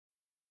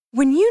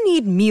When you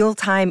need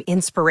mealtime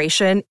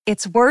inspiration,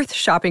 it's worth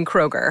shopping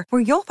Kroger,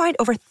 where you'll find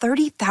over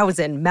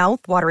 30,000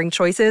 mouth-watering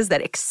choices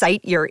that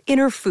excite your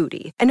inner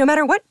foodie. And no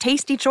matter what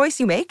tasty choice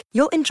you make,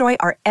 you'll enjoy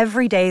our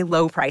everyday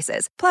low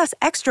prices, plus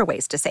extra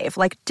ways to save,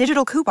 like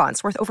digital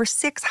coupons worth over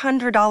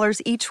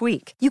 $600 each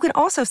week. You can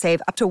also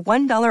save up to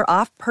 $1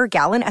 off per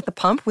gallon at the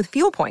pump with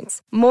fuel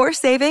points. More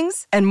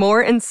savings and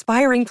more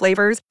inspiring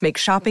flavors make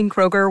shopping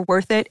Kroger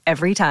worth it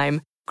every time.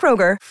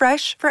 Kroger,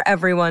 fresh for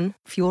everyone.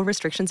 Fuel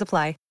restrictions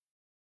apply.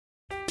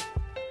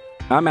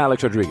 I'm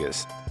Alex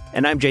Rodriguez.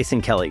 And I'm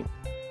Jason Kelly.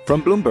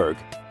 From Bloomberg,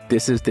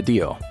 this is The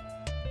Deal.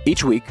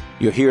 Each week,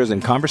 you'll hear us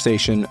in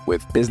conversation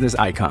with business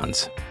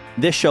icons.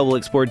 This show will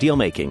explore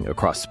deal-making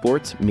across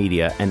sports,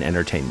 media, and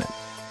entertainment.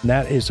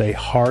 That is a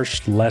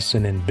harsh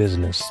lesson in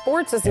business.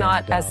 Sports is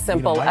not as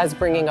simple as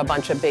bringing a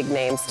bunch of big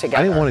names together.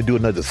 I didn't want to do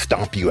another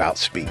stomp you out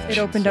speech. It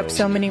opened up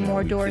so many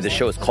more doors. The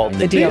show is called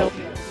The Deal.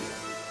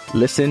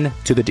 Listen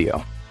to The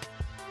Deal.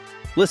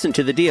 Listen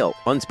to The Deal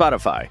on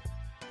Spotify.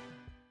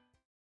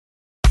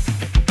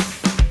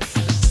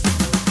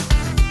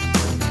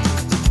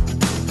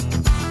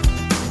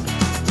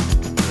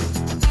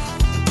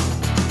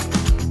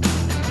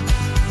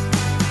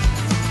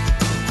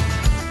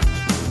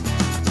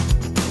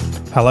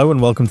 Hello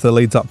and welcome to the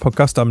Leeds Up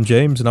podcast. I'm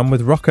James and I'm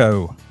with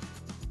Rocco.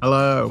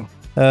 Hello.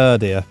 Oh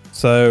dear.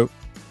 So,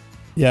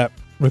 yeah,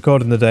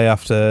 recording the day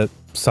after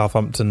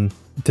Southampton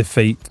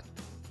defeat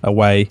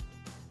away,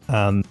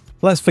 and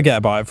let's forget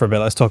about it for a bit.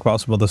 Let's talk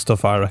about some other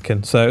stuff, I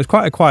reckon. So it was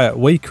quite a quiet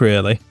week,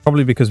 really,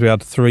 probably because we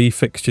had 3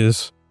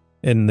 fixtures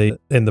in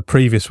the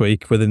previous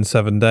week within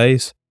 7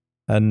 days,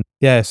 and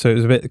yeah, so it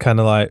was a bit kind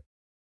of like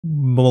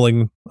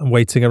mulling and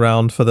waiting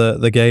around for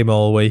the game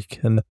all week,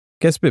 and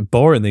gets a bit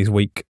boring these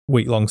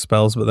week-long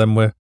spells, but then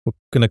we're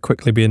going to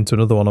quickly be into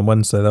another one on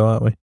Wednesday, though,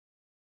 aren't we?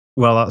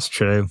 Well, that's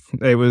true.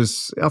 I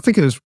think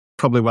it was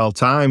probably well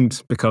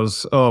timed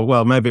because,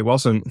 maybe it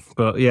wasn't,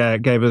 but yeah,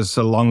 it gave us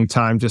a long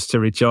time just to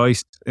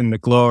rejoice in the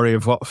glory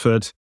of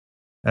Watford.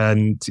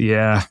 And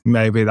yeah,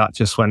 maybe that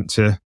just went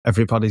to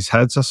everybody's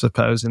heads, I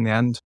suppose, in the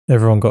end.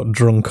 Everyone got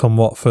drunk on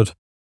Watford.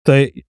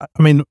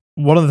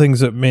 One of the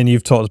things that me and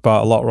you've talked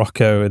about a lot,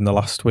 Rocco, in the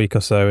last week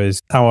or so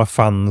is our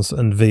fans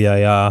and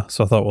VAR.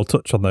 So I thought we'll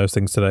touch on those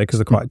things today because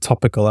they're quite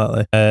topical,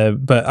 aren't they?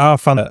 But our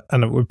fans,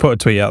 and we put a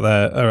tweet out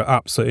there, are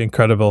absolutely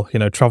incredible. You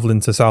know, travelling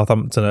to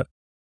Southampton at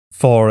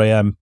 4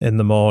 a.m. in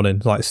the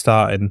morning, like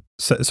setting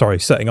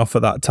off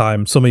at that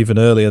time, some even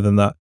earlier than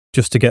that,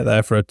 just to get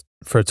there for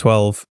a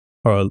 12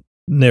 or a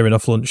near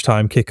enough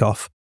lunchtime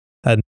kickoff.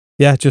 And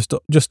yeah,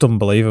 just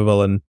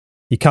unbelievable. And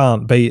you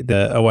can't beat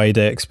the away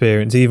day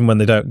experience, even when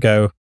they don't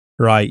go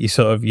right. You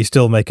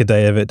still make a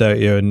day of it, don't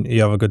you? And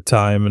you have a good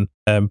time.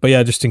 And but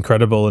yeah, just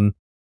incredible. And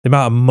the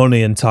amount of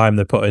money and time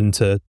they put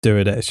into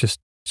doing it, it's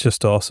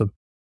just awesome.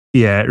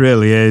 Yeah, it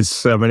really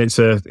is. I mean, it's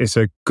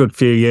a good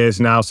few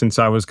years now since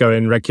I was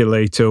going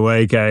regularly to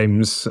away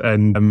games,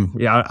 and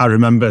I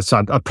remember.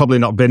 So I'd probably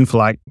not been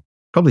for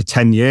probably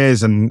 10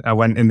 years, and I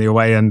went in the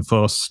away end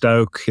for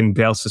Stoke in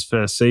Bielsa's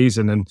first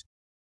season, and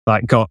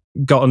got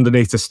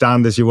underneath the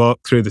stand as you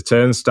walk through the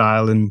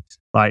turnstile, and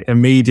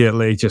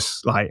immediately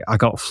just I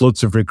got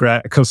floods of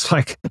regret because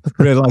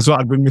realised what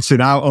I'd been missing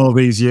out all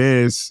these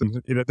years.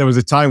 And, there was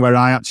a time where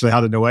I actually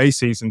had an away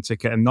season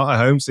ticket and not a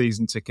home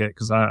season ticket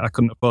because I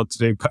couldn't afford to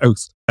do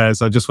both.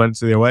 So I just went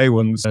to the away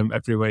ones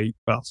every week.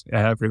 Well,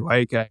 yeah, every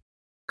away game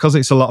because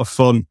it's a lot of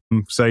fun.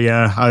 So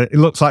yeah, it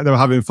looks like they were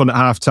having fun at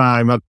half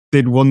time. I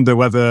did wonder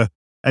whether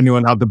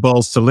anyone had the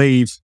balls to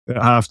leave at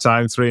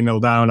half-time,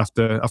 3-0 down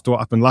after what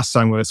happened last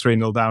time. We were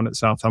 3-0 down at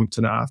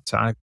Southampton at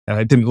half-time.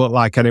 It didn't look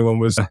like anyone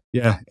was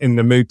in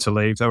the mood to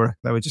leave. They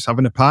were just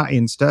having a party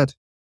instead.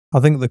 I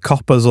think the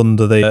coppers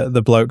under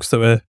the blokes that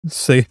were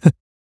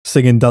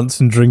singing,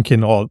 dancing,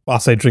 drinking, or I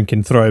say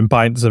drinking, throwing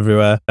pints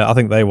everywhere, I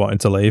think they wanted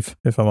to leave,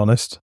 if I'm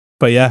honest.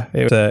 But yeah,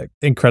 it was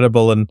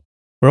incredible, and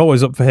we're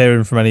always up for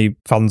hearing from any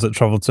fans that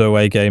travel to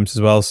away games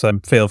as well, so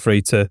feel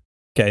free to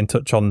get in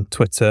touch on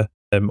Twitter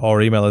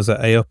or email us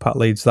at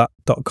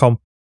aup@leadsthat.com.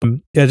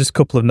 Just a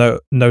couple of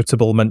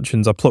notable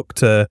mentions. I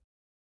plucked,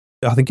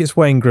 I think it's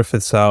Wayne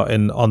Griffiths out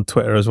on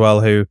Twitter as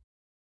well, who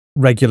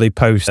regularly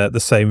posts the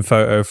same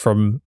photo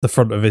from the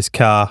front of his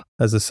car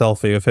as a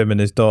selfie of him and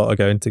his daughter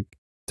going to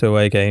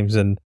away games,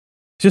 and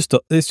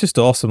it's just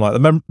awesome.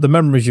 Like the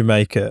memories you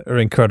make are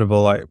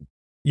incredible. Like,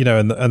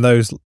 and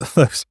those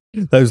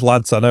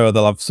lads, I know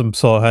they'll have some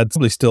sore heads,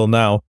 probably still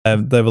now.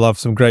 They will have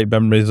some great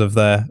memories of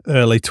their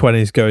early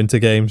 20s going to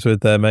games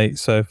with their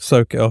mates. So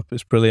soak it up.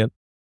 It's brilliant.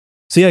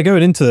 So yeah,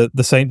 going into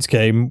the Saints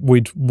game,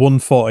 we'd won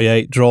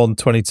 48, drawn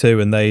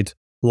 22, and they'd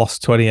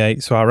lost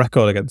 28. So our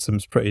record against them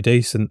is pretty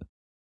decent.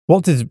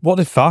 What did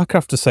Farke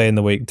have to say in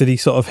the week? Did he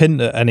sort of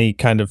hint at any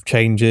kind of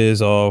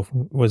changes, or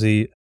was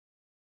he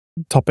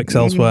topics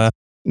elsewhere?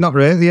 Not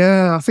really.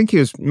 Yeah, I think he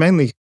was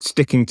mainly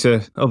sticking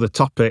to other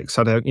topics.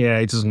 I don't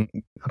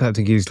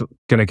think he's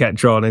going to get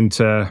drawn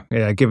into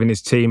giving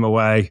his team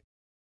away.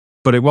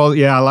 But it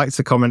was, I liked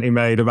the comment he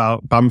made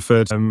about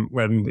Bamford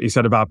when he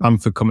said about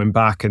Bamford coming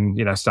back and,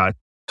 started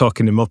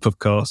talking him up, of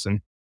course.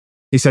 And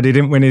he said he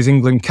didn't win his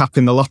England cap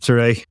in the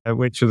lottery,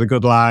 which was a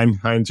good line.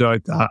 I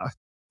enjoyed that.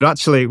 But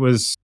actually, it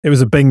was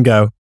a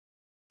bingo.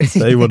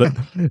 So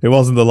it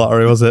wasn't the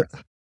lottery, was it?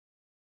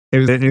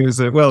 It was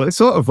well, it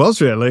sort of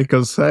was really,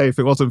 because hey, if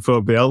it wasn't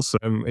for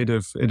Bielsa,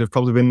 it'd have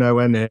probably been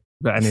nowhere near.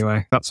 But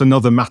anyway, that's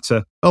another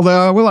matter.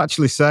 Although I will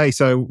actually say,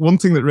 so one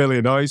thing that really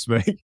annoys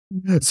me.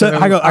 So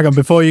hang on,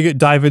 before you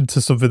dive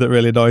into something that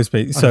really annoys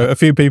me. So a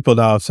few people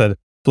now have said,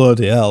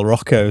 bloody hell,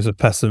 Rocco's a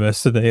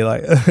pessimist, and he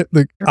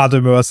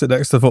Adam, who I sit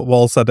next to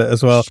football, said it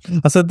as well.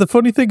 I said the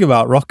funny thing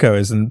about Rocco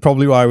is, and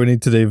probably why we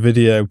need to do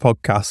video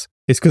podcasts,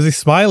 is because he's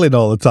smiling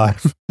all the time.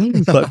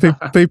 Like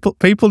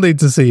people need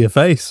to see your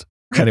face.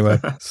 Anyway,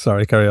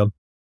 sorry, carry on.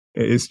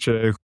 It is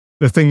true.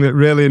 The thing that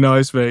really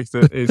annoys me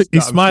is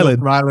he's smiling.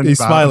 He's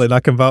smiling. I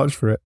can vouch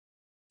for it.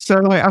 So,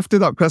 like, after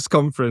that press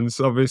conference,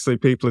 obviously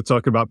people are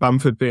talking about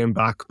Bamford being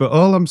back, but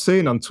all I'm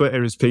seeing on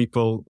Twitter is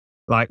people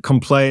like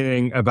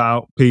complaining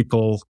about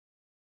people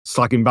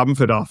slagging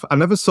Bamford off. I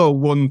never saw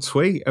one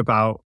tweet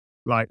slagging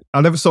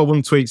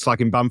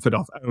Bamford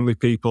off. Only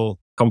people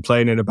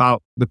complaining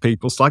about the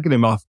people slagging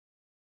him off.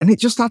 And it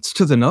just adds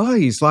to the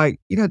noise. Like,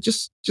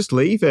 just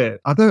leave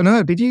it. I don't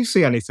know. Did you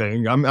see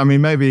anything? I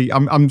mean, maybe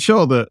I'm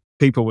sure that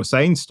people were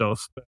saying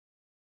stuff, but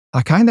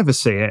I never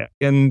see it.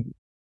 And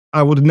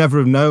I would never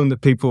have known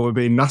that people were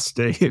being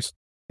nasty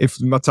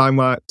if my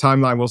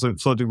timeline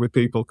wasn't flooded with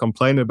people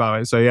complaining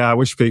about it. So yeah, I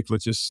wish people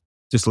would just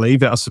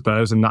leave it, I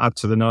suppose, and not add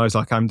to the noise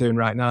like I'm doing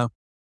right now.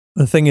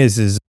 The thing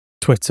is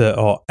Twitter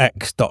or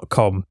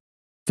X.com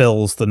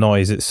fills the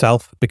noise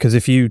itself, because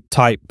if you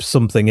type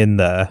something in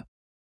there,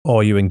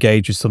 or you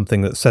engage with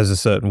something that says a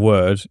certain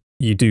word,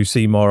 you do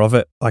see more of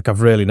it. Like,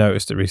 I've really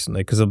noticed it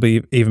recently, because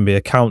there'll even be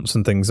accounts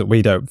and things that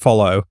we don't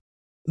follow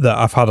that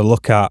I've had a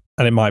look at,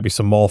 and it might be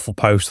some awful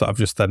post that I've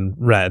just then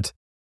read.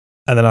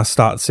 And then I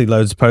start to see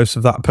loads of posts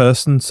of that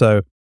person.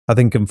 So I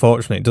think,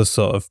 unfortunately, it does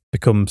sort of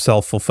become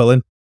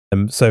self-fulfilling.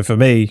 So for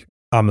me,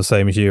 I'm the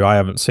same as you. I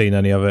haven't seen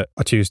any of it.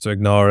 I choose to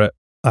ignore it.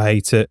 I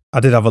hate it. I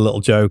did have a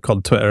little joke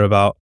on Twitter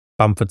about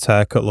Bamford's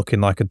haircut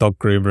looking like a dog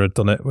groomer had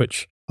done it,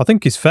 which I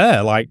think is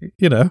fair. Like,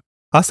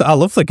 I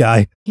love the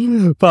guy,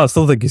 but I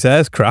still think his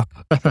hair's crap.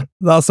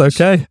 That's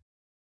okay.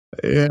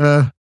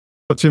 Yeah.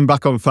 Touching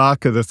back on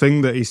Farke, the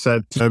thing that he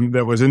said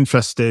that was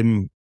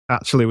interesting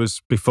actually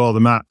was before the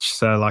match.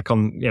 So like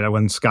on,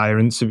 when Sky are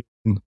interviewing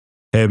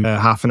him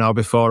half an hour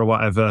before or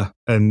whatever,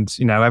 and,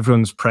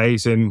 everyone's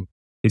praising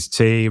his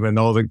team and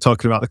all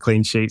talking about the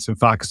clean sheets. And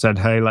Farke said,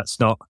 hey, let's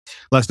not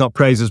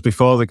praise us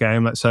before the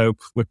game. Let's hope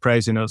we're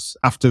praising us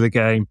after the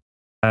game.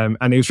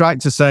 And he was right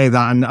to say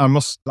that. And I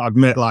must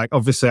admit, like,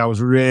 obviously I was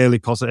really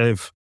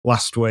positive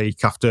last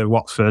week after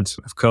Watford,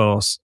 of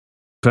course.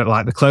 But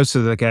like the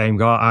closer the game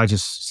got, I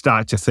just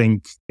started to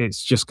think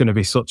it's just going to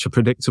be such a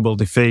predictable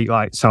defeat.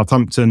 Like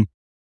Southampton,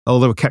 all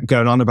they kept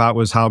going on about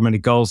was how many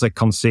goals they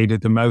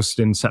conceded the most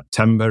in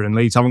September, and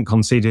Leeds haven't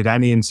conceded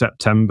any in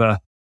September.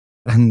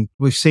 And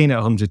we've seen it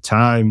 100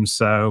 times.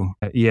 So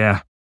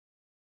yeah,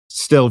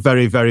 still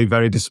very, very,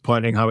 very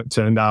disappointing how it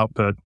turned out.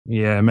 But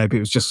yeah, maybe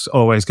it was just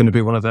always going to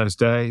be one of those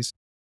days.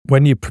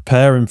 When you're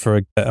preparing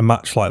for a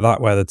match like that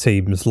where the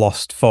team's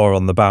lost 4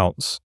 on the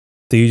bounce,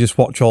 do you just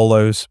watch all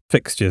those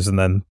fixtures and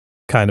then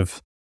kind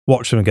of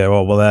watch them and go,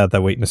 oh, well, they're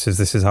their weaknesses,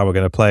 this is how we're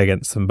going to play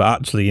against them? But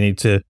actually you need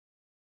to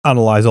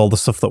analyse all the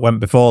stuff that went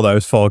before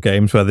those 4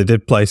 games where they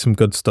did play some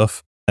good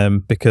stuff.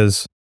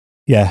 Because,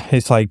 yeah,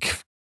 it's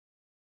like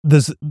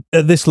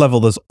at this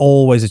level, there's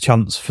always a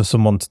chance for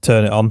someone to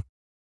turn it on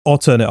or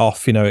turn it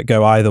off. It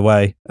go either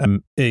way.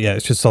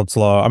 It's just odds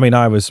law. I mean,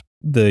 I was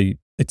the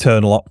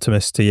eternal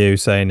optimist to you,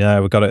 saying, yeah,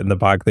 we got it in the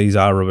bag, these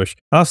are rubbish.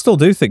 And I still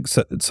do think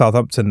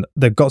Southampton,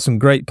 they've got some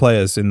great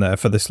players in there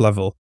for this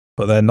level,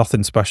 but they're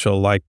nothing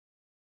special. Like,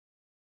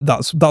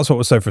 that's what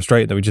was so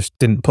frustrating, that we just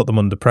didn't put them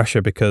under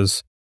pressure,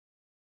 because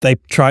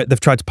they've tried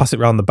to pass it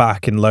around the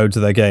back in loads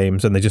of their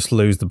games and they just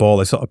lose the ball.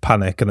 They sort of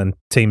panic, and then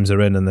teams are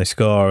in and they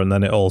score, and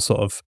then it all sort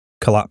of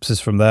collapses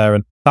from there.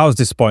 And that was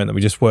disappointing that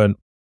we just weren't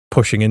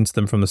pushing into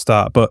them from the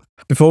start. But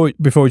before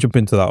we jump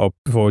into that, or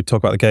before we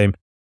talk about the game,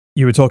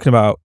 you were talking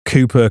about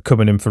Cooper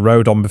coming in for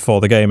Rodon before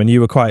the game, and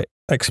you were quite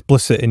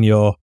explicit in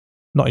your,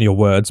 not in your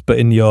words, but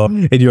in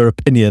your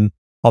opinion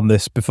on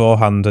this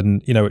beforehand,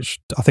 and which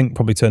I think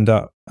probably turned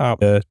out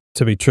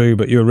to be true.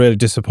 But you were really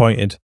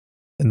disappointed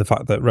in the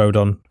fact that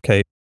Rodon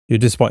came. You're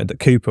disappointed that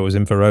Cooper was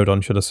in for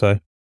Rodon, should I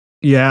say?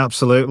 Yeah,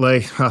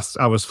 absolutely.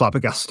 I was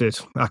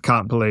flabbergasted. I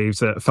can't believe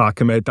that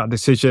Farke made that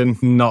decision,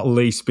 not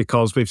least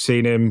because we've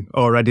seen him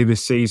already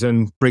this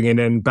season bringing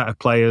in better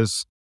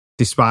players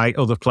despite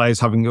other players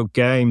having good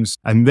games.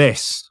 And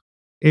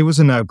it was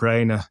a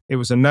no-brainer. It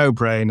was a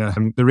no-brainer.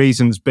 And the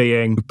reasons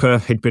being, Cooper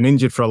had been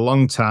injured for a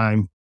long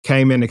time,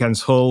 came in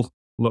against Hull,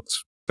 looked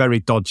very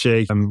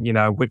dodgy,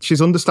 which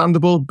is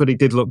understandable, but he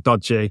did look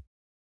dodgy.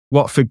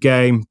 Watford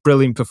game,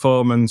 brilliant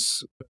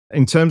performance.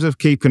 In terms of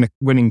keeping a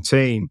winning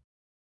team,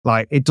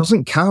 like, it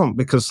doesn't count,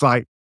 because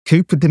like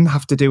Cooper didn't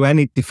have to do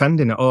any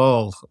defending at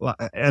all.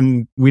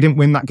 And we didn't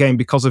win that game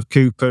because of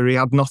Cooper. He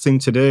had nothing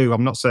to do.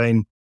 I'm not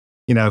saying,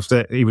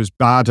 that he was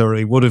bad or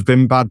he would have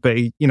been bad, but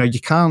you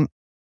can't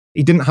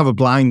he didn't have a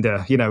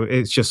blinder. You know,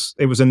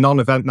 it was a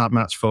non-event, that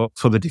match for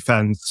the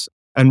defence.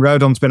 And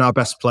Rodon's been our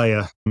best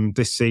player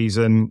this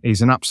season.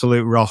 He's an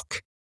absolute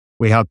rock.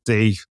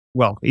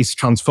 He's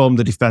transformed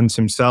the defence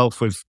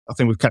himself. I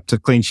think we've kept a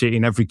clean sheet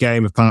in every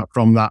game apart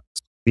from the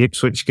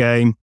Ipswich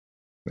game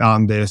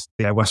and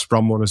the West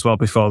Brom one as well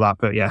before that.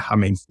 But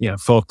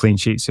 4 clean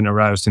sheets in a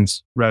row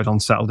since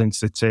Rodon settled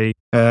into the team.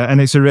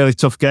 And it's a really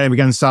tough game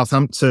against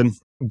Southampton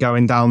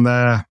going down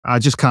there. I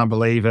just can't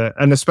believe it.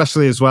 And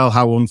especially as well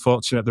how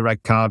unfortunate the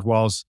red card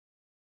was.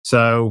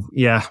 So,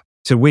 yeah,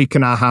 to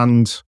weaken our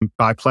hand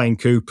by playing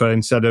Cooper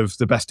instead of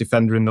the best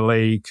defender in the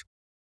league,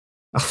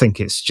 I think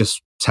it's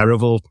just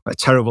a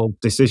terrible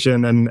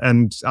decision.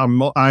 And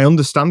I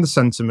understand the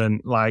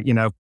sentiment,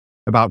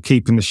 about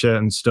keeping the shirt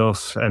and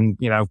stuff. And,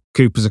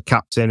 Cooper's a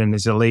captain and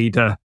is a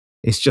leader.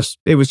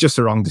 It was just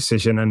a wrong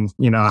decision. And,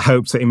 I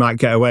hoped that he might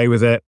get away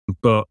with it.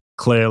 But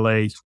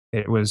clearly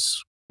it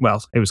was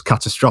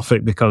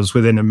catastrophic because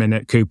within a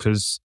minute,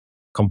 Cooper's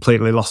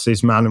completely lost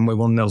his man and we're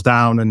 1-0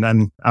 down. And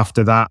then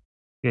after that,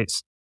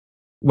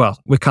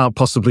 we can't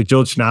possibly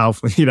judge now.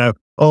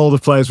 All the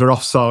players were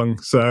off song.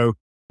 So,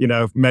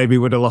 maybe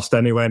would have lost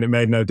anyway and it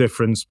made no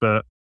difference.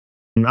 But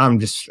I'm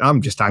just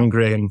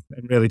angry and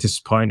really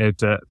disappointed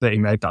that he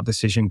made that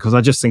decision because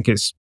I just think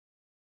it's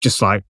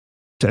just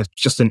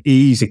an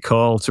easy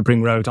call to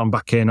bring Rodon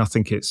back in. I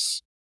think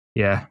it's,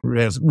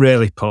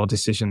 really poor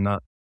decision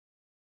that.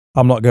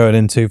 I'm not going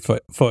in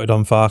two-footed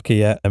on Farke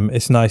yet.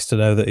 It's nice to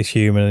know that he's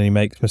human and he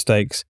makes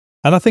mistakes.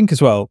 And I think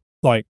as well,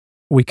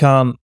 we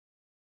can't,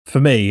 for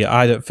me,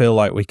 I don't feel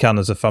like we can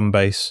as a fan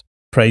base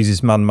praise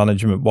his man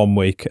management one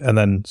week and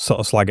then sort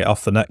of slag it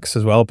off the next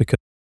as well because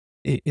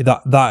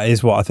that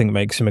is what I think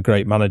makes him a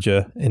great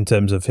manager in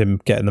terms of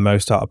him getting the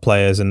most out of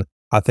players. And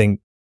I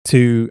think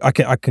I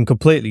can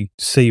completely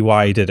see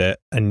why he did it,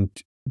 and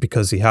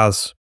because he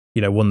has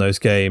won those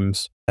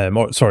games.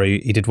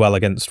 He did well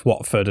against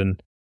Watford,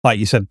 and like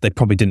you said, they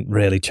probably didn't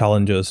really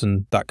challenge us,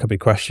 and that could be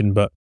questioned.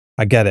 But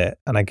I get it,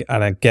 and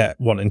I get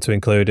wanting to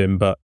include him.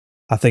 But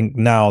I think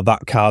now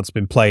that card's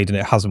been played and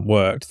it hasn't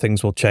worked,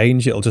 things will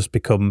change. It'll just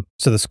become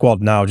so the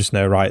squad now just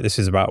know, right, this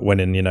is about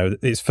winning.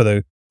 It's for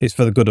the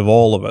good of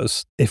all of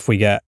us. If we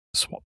get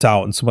swapped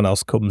out and someone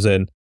else comes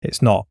in,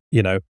 it's not,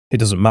 it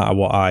doesn't matter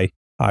what I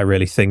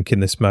really think in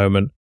this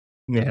moment.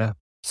 Yeah.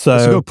 So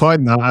it's a good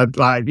point.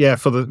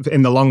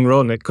 In the long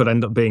run, it could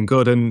end up being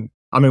good. And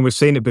I mean, we've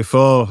seen it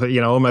before,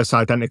 almost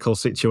identical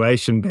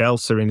situation.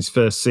 Bielsa in his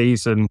first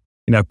season,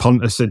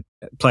 Pontus had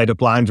played a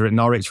blinder at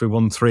Norwich. We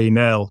won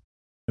 3-0.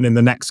 And in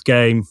the next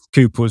game,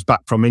 Cooper was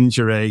back from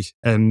injury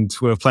and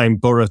we were playing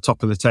Borough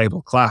top of the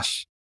table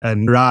clash.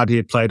 And Radi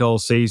had played all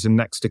season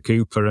next to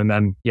Cooper. And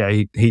then,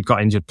 he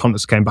got injured.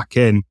 Pontus came back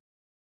in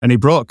and he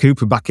brought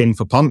Cooper back in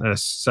for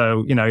Pontus.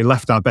 So, he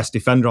left our best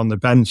defender on the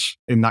bench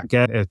in that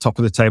game, top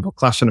of the table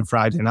clash on a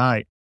Friday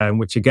night,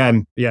 which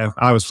again,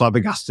 I was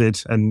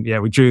flabbergasted. And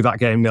we drew that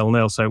game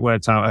 0-0. So it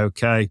worked out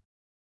okay.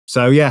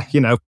 So,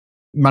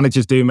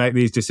 managers do make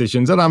these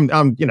decisions. And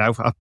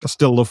I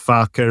still love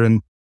Farke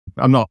and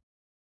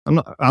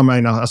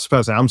I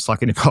suppose I am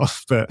slacking him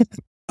off, but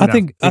I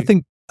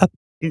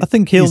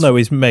think he'll know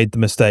he's made the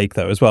mistake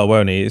though as well,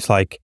 won't he? It's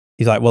like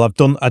he's like, well,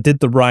 I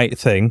did the right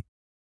thing,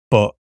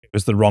 but it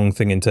was the wrong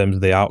thing in terms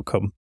of the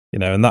outcome,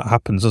 and that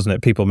happens, doesn't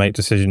it? People make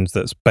decisions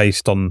that's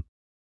based on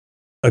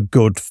a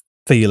good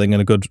feeling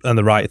and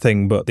the right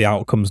thing, but the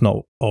outcome's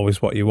not always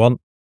what you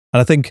want.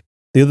 And I think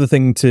the other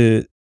thing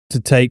to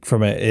take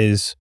from it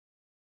is,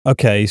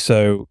 okay,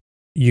 so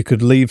you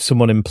could leave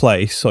someone in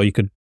place, or you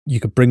could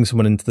bring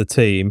someone into the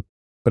team,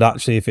 but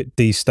actually if it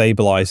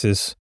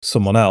destabilizes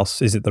someone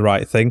else, is it the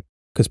right thing?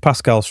 Because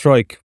Pascal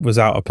Struijk was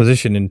out of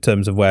position in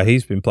terms of where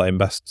he's been playing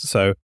best.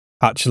 So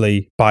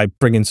actually by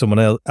bringing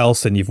someone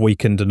else in, you've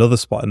weakened another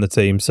spot in the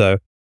team. So,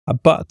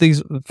 but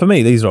these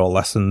are all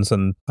lessons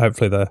and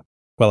hopefully they're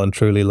well and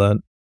truly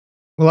learnt.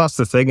 Well, that's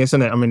the thing,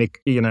 isn't it? I mean,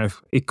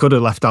 he could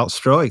have left out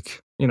Struijk,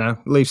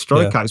 leave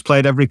Struijk out. He's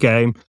played every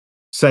game.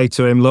 Say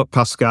to him, look,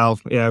 Pascal,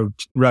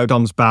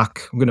 Rodon's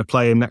back. I'm going to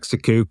play him next to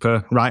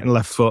Cooper, right and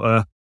left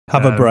footer.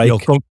 Have a break.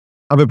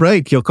 Have a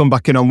break. You'll come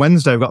back in on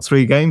Wednesday. We've got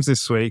 3 games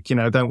this week.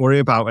 Don't worry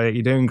about it.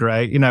 You're doing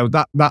great.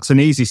 That's an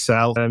easy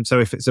sell. So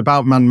if it's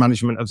about man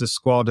management of the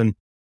squad and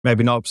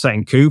maybe not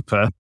upsetting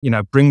Cooper,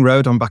 bring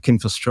Rodon back in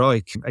for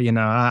Struijk.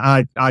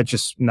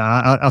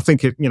 I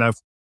think it,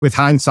 with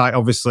hindsight,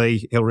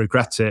 obviously he'll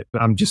regret it,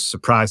 but I'm just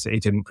surprised that he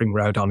didn't bring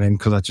Rodon in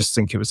because I just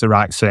think it was the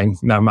right thing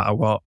no matter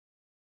what.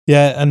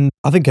 Yeah, and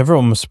I think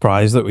everyone was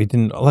surprised that we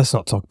didn't. Let's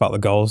not talk about the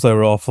goals; they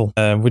were awful.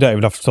 We don't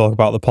even have to talk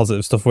about the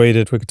positive stuff we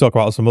did. We could talk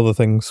about some other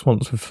things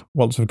once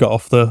we've got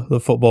off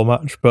the football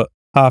match. But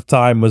half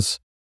time was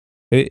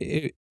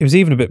it was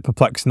even a bit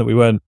perplexing that we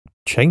weren't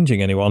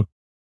changing anyone.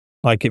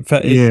 Like it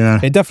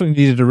definitely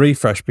needed a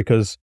refresh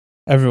because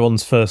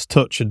everyone's first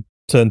touch had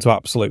turned to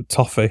absolute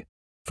toffee.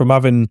 From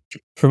having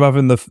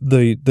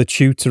the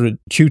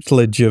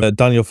tutelage of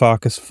Daniel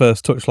Farke's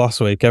first touch last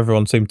week,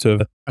 everyone seemed to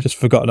have just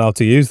forgotten how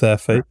to use their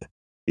feet.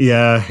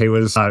 Yeah, it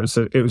was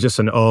just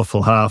an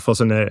awful half,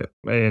 wasn't it?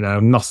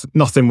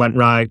 Nothing went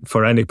right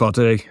for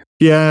anybody.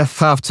 Yeah,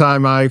 half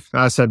time I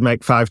said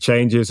make 5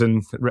 changes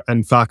and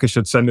Farker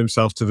should send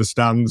himself to the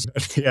stands.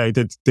 Yeah, he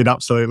did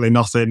absolutely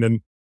nothing.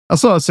 And I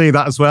sort of see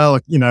that as well,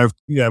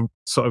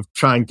 sort of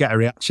try and get a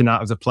reaction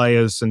out of the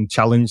players and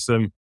challenge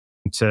them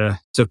to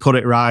put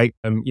it right.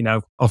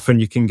 Often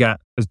you can get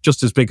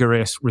just as big a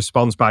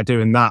response by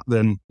doing that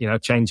than,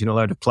 changing a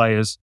load of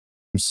players.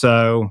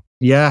 So,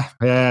 yeah,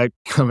 I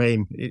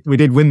mean, we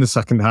did win the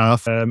second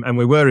half and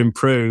we were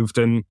improved.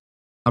 And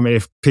I mean,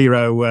 if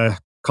Pirro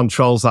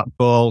controls that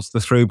ball, the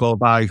through ball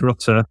by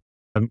Rutter,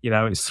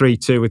 it's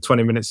 3-2 with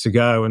 20 minutes to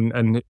go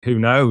and who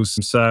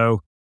knows?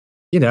 So,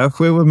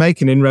 we were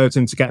making inroads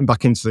into getting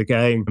back into the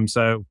game. And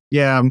so,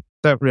 yeah, I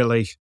don't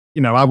really,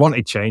 I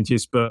wanted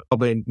changes, but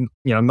probably,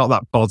 not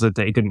that bothered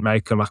that he didn't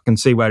make them. I can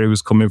see where he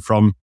was coming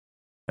from.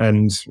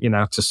 And,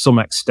 to some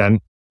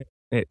extent,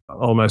 it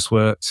almost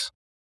worked.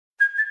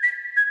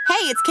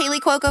 Hey, it's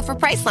Kaylee Cuoco for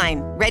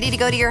Priceline. Ready to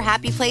go to your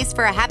happy place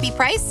for a happy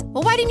price?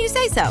 Well, why didn't you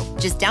say so?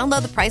 Just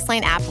download the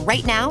Priceline app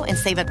right now and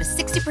save up to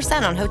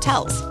 60% on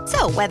hotels.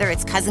 So whether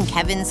it's Cousin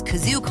Kevin's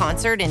Kazoo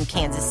Concert in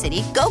Kansas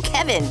City, go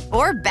Kevin,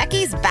 or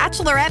Becky's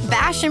Bachelorette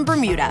Bash in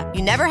Bermuda,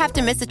 you never have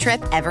to miss a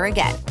trip ever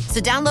again.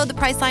 So download the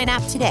Priceline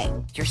app today.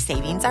 Your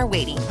savings are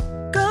waiting.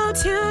 Go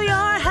to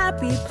your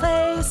happy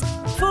place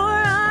for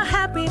a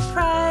happy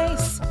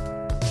price.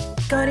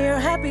 Go to your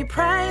happy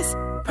price,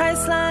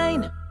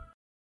 Priceline.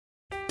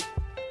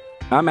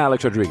 I'm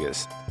Alex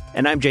Rodriguez.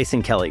 And I'm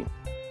Jason Kelly.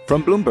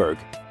 From Bloomberg,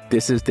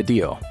 this is The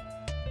Deal.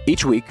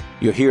 Each week,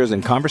 you'll hear us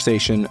in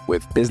conversation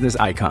with business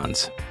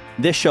icons.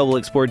 This show will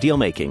explore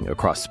deal-making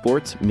across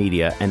sports,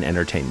 media, and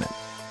entertainment.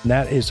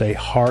 That is a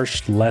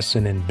harsh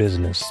lesson in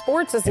business.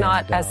 Sports is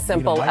not as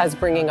simple as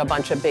bringing a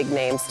bunch of big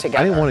names together.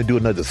 I didn't want to do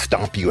another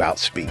stomp you out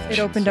speech. It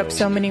opened up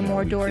so many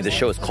more doors. The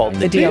show is called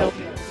The Deal.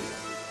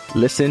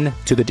 Listen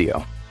to The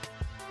Deal.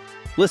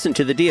 Listen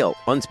to The Deal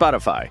on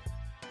Spotify.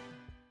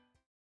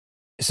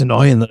 It's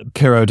annoying that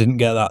Pirro didn't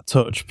get that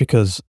touch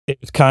because it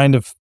was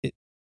it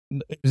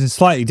was a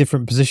slightly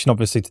different position,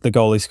 obviously, to the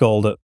goal he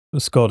scored at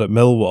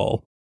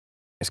Millwall.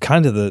 It's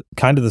kind of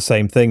the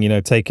same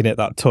thing, taking it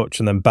that touch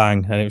and then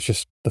bang, and it was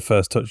just the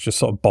first touch just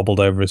sort of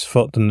bobbled over his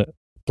foot, didn't it?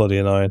 Bloody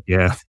annoying.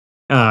 Yeah.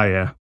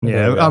 Yeah.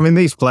 I mean,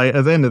 these players,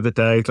 at the end of the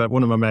day, like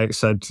one of my mates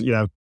said,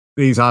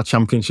 these are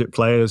championship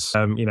players,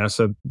 so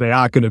they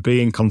are going to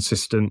be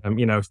inconsistent.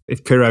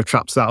 If Pirro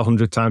traps that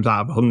 100 times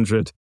out of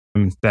 100,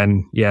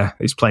 then yeah,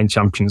 he's playing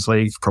Champions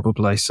League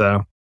probably.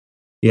 So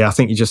yeah, I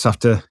think you just have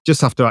to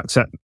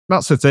accept.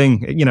 That's the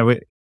thing.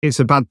 It's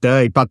a bad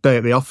day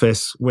at the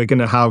office. We're going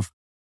to have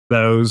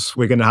those.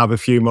 We're going to have a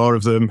few more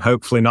of them.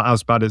 Hopefully not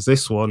as bad as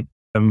this one.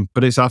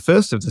 But it's our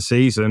first of the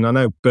season. I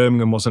know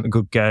Birmingham wasn't a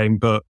good game,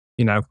 but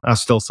I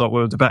still thought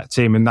we were the better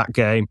team in that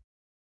game.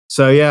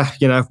 So yeah,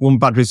 one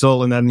bad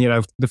result, and then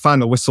the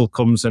final whistle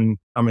comes, and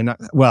I mean,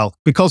 well,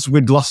 because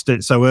we'd lost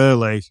it so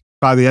early.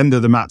 By the end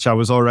of the match, I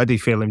was already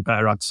feeling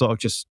better. I'd sort of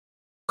just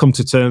come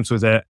to terms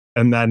with it.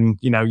 And then,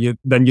 you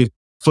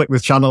flick the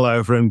channel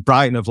over and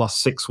Brighton have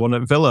lost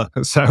 6-1 at Villa.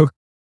 So,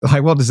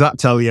 what does that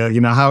tell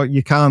you? How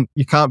you can't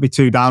be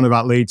too down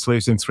about Leeds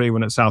losing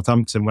 3-1 at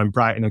Southampton when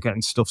Brighton are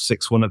getting stuffed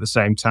 6-1 at the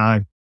same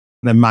time.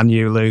 And then Man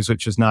U lose,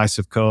 which was nice,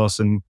 of course.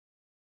 And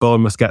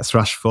Bournemouth get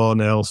thrashed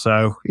 4-0.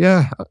 So,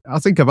 yeah, I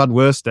think I've had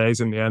worse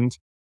days in the end.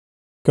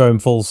 Going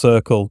full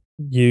circle,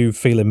 you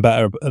feeling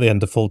better at the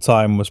end of full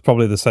time was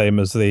probably the same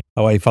as the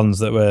away fans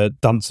that were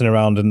dancing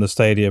around in the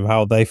stadium,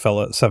 how they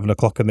felt at 7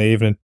 o'clock in the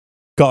evening.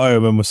 Got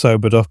home and were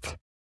sobered up.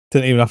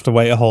 Didn't even have to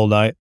wait a whole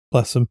night.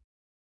 Bless them.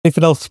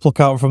 Anything else to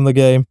pluck out from the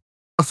game?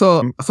 I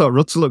thought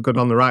Rutter looked good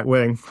on the right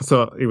wing. I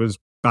thought he was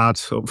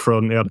bad up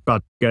front. He had a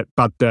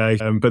bad day.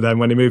 But then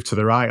when he moved to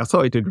the right, I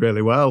thought he did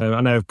really well. I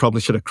know he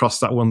probably should have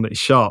crossed that one that he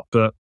shot,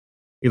 but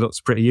he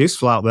looks pretty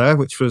useful out there,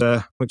 which was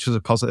a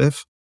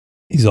positive.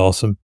 He's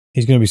awesome.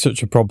 He's going to be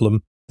such a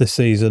problem this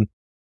season.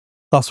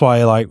 That's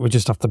why we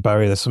just have to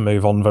bury this and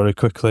move on very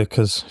quickly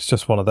because it's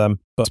just one of them.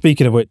 But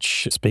speaking of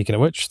which,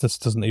 this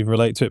doesn't even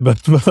relate to it,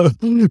 but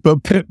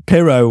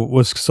Pirro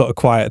was sort of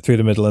quiet through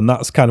the middle, and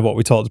that's kind of what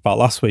we talked about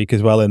last week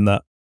as well. In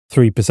that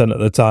 3% of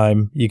the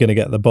time you're going to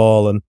get the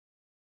ball, and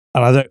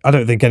I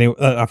don't think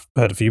I've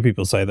heard a few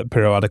people say that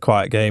Pirro had a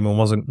quiet game and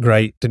wasn't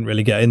great, didn't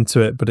really get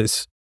into it. But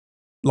it's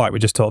like we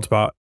just talked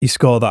about. You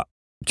score that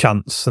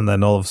chance and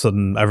then all of a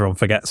sudden everyone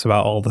forgets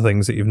about all the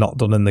things that you've not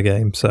done in the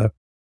game. So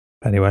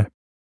anyway,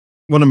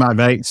 one of my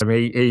mates,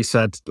 he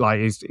said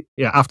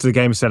after the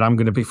game, he said, I'm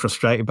going to be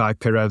frustrated by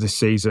Pirro this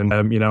season.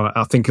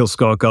 I think he'll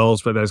score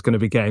goals, but there's going to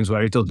be games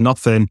where he does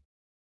nothing.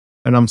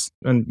 And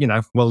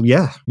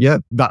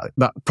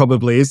that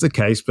probably is the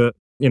case, but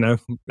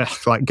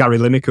like Gary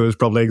Lineker was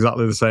probably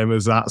exactly the same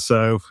as that.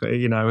 So,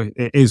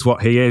 it is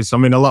what he is. I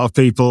mean, a lot of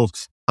people,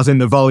 as in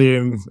the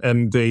volume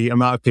and the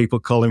amount of people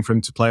calling for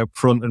him to play up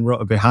front and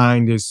Rutter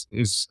behind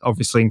is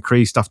obviously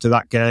increased after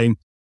that game.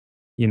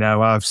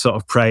 I've sort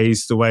of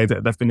praised the way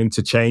that they've been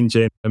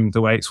interchanging and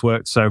the way it's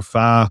worked so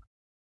far.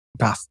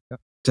 But I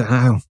don't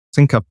know.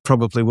 think I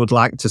probably would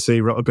like to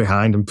see Rutter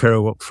behind and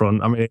Pirro up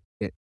front. I mean,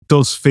 it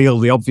does feel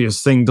the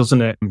obvious thing,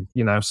 doesn't it?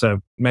 So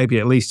maybe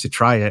at least to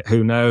try it,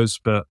 who knows?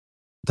 But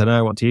I don't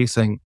know. What do you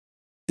think?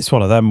 It's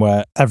one of them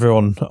where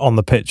everyone on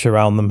the pitch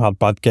around them had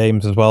bad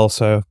games as well.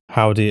 So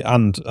how do you,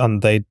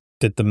 and they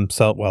did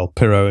themselves well.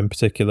 Pirro in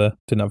particular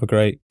didn't have a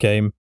great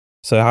game.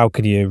 So how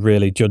can you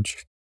really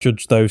judge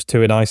those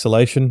two in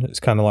isolation? It's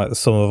kind of like the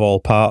sum of all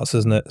parts,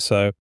 isn't it?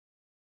 So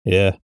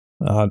yeah,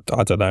 I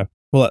don't know.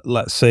 Well,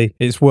 let's see.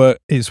 It's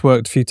worked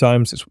a few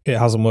times. It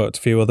hasn't worked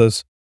a few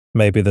others.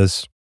 Maybe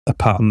there's a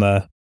pattern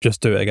there.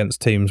 Just do it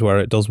against teams where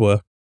it does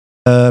work.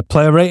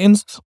 Player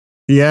ratings?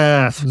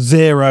 Yeah.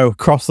 0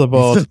 across the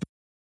board.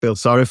 Feel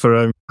sorry for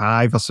him.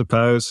 5, I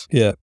suppose.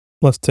 Yeah.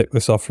 Let's tick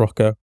this off,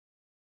 Rocco.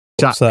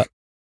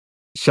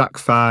 Shaq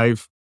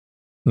 5.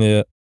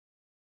 Yeah.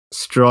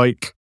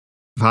 Strike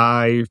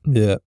 5.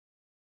 Yeah.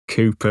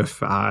 Cooper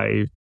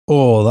 5.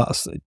 Oh,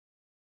 that's...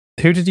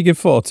 Who did you give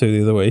 4 to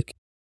the other week?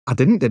 I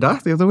didn't, did I?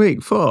 The other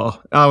week?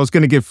 4? I was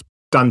going to give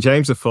Dan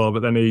James a 4,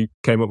 but then he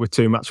came up with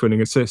 2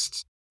 match-winning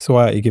assists. So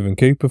why are you giving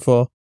Cooper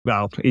 4?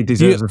 Well, he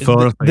deserves a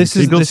 4.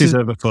 He does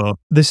deserve a 4.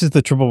 This is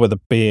the trouble with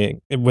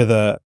being a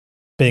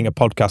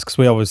podcast, because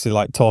we obviously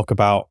talk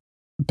about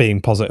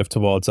being positive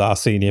towards our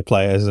senior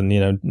players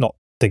and not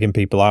digging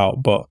people out,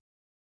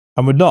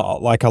 and we're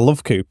not. I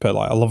love Cooper.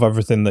 I love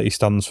everything that he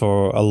stands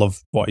for. I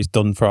love what he's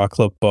done for our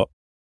club, but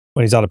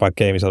when he's had a bad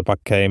game, he's had a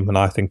bad game, and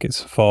I think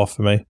it's 4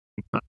 for me.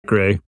 I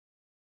agree.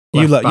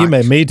 You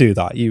made me do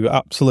that. You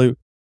absolute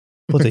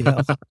bloody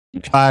hell.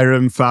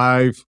 Byram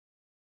 5.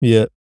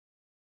 Yeah.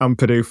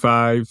 Ampadu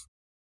 5.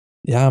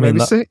 Yeah, I mean,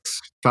 maybe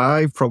 6,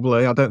 5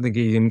 probably. I don't think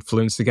he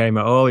influenced the game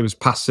at all. He was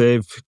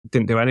passive,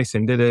 didn't do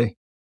anything, did he?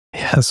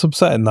 Yeah, it's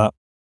upsetting that.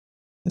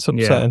 It's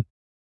upsetting.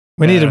 Yeah.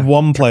 We needed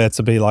one player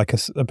to be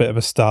a bit of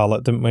a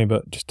starlet, didn't we?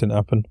 But it just didn't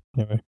happen.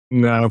 Anyway.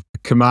 No,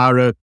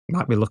 Kamara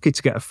might be lucky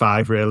to get a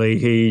 5, really.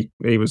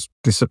 He was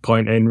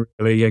disappointing,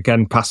 really.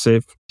 Again,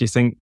 passive. Do you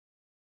think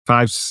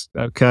 5's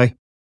okay?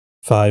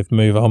 5,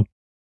 move on.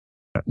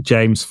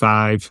 James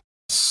 5.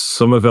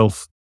 Somerville,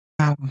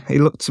 he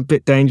looked a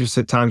bit dangerous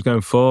at times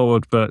going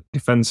forward, but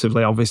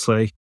defensively,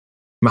 obviously,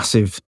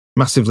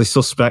 massively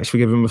suspect. Should we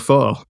give him a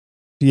 4?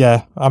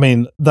 Yeah, I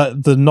mean,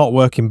 the not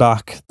working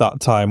back that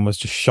time was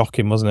just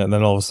shocking, wasn't it? And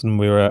then all of a sudden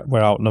we're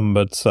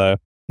outnumbered, so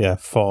yeah,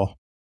 4.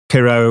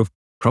 Pirro,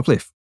 probably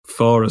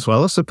 4 as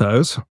well, I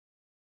suppose.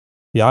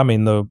 Yeah, I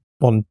mean, the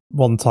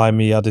one time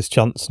he had his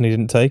chance and he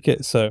didn't take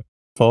it, so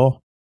 4.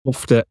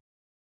 Loved it.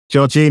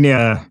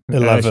 Jorginho,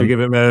 11. Should we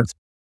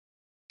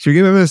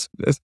give him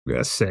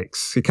a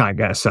 6? He can't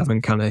get a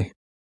 7, can he?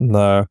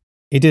 No.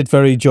 He did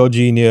very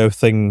Jorginho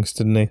things,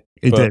 didn't he?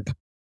 He did.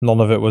 None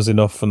of it was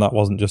enough, and that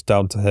wasn't just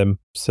down to him.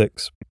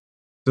 6.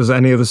 Does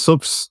any of the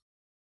subs?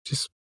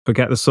 Just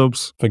forget the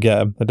subs. Forget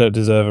them. They don't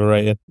deserve a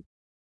rating.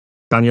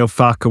 Daniel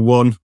Farker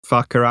 1.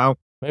 Farker out.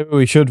 Maybe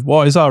we should.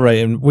 What is our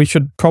rating? We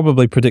should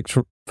probably predict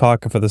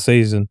Farker for the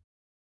season.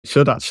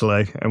 Should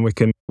actually, and we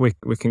can go.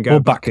 We'll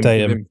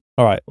backdate him.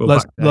 All right.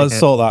 Let's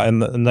sort that in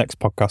the next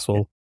podcast.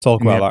 We'll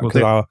talk about that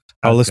because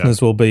our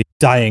listeners will be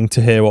dying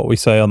to hear what we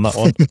say on that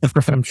one.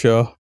 I'm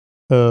sure.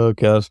 Oh,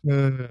 God.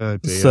 Oh,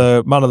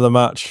 so, man of the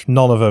match,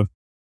 none of them.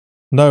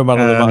 No man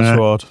of the match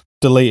award.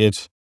 Deleted.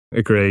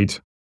 Agreed.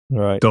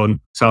 Right.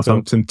 Done.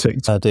 Southampton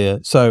ticked. Oh,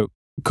 dear. So,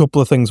 a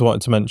couple of things I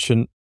wanted to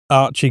mention.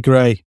 Archie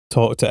Gray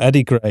talked to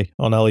Eddie Gray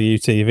on LU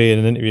TV in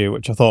an interview,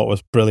 which I thought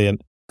was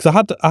brilliant. Because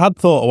I had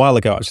thought a while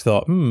ago,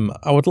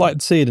 I would like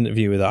to see an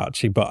interview with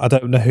Archie, but I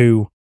don't know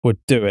who would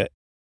do it.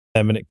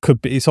 And it could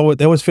be,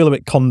 they always feel a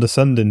bit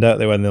condescending, don't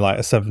they, when they're a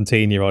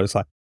 17-year-old. It's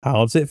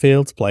how does it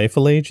feel to play for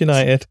Leeds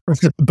United?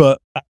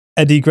 But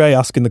Eddie Gray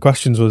asking the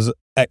questions was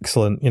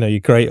excellent. Your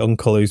great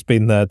uncle who's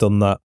been there, done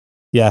that.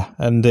 Yeah,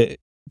 and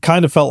it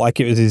kind of felt like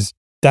it was his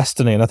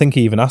destiny. And I think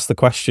he even asked the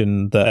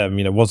question that,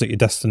 was it your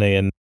destiny?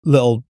 And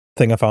little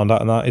thing I found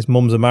out in that, his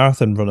mum's a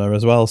marathon runner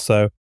as well.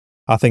 So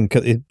I think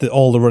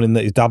all the running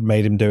that his dad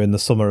made him do in the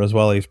summer as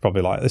well, he's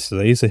probably this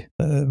is easy.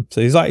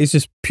 So he's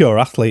just pure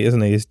athlete,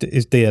 isn't he? His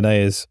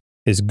DNA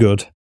is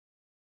good.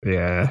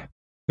 Yeah.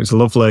 It was a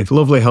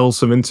lovely,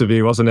 wholesome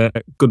interview, wasn't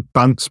it? Good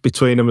bants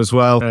between them as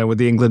well, with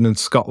the England and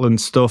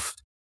Scotland stuff.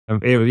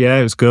 It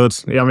was good.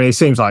 I mean, he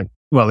seems he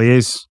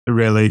is a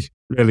really,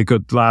 really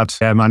good lad.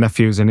 Yeah, my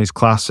nephew was in his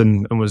class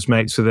and was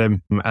mates with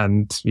him,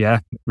 and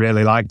yeah,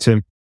 really liked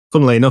him.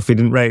 Funnily enough, he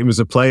didn't rate him as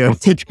a player. I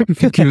didn't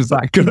think he was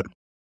that good.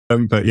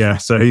 But yeah,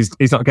 so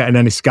he's not getting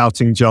any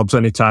scouting jobs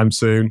anytime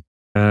soon.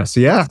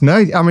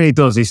 He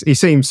does. He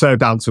seems so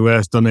down to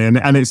earth, doesn't he?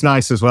 And it's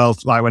nice as well,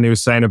 when he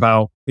was saying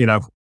about,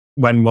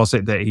 when was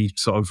it that he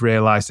sort of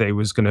realised that he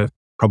was going to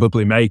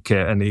probably make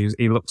it? And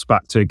he looks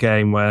back to a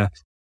game where,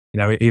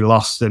 he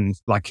lost and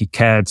he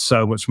cared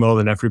so much more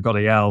than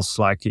everybody else.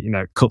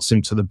 It cuts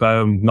him to the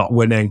bone, not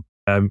winning.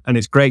 And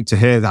it's great to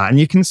hear that. And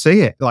you can see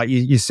it.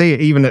 You see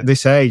it even at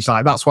this age.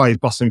 That's why he's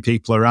bossing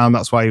people around.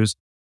 That's why he was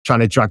trying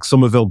to drag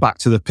Somerville back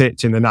to the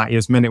pitch in the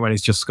 90th minute when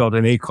he's just scored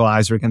an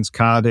equaliser against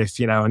Cardiff,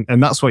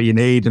 and that's what you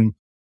need. And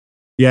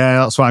yeah,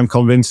 that's why I'm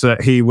convinced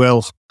that he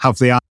will have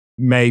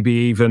maybe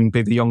even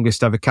be the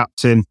youngest ever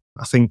captain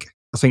I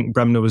think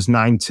Bremner was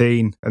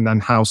 19, and then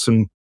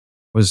Howson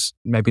was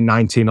maybe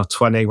 19 or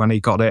 20 when he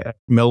got it at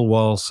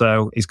Millwall.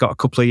 So he's got a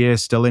couple of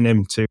years still in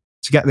him to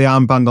get the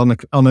armband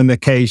on an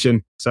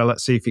occasion. So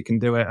let's see if he can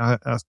do it. I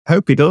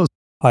hope he does.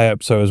 I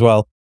hope so as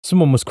well.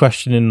 Someone was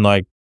questioning,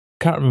 like,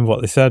 can't remember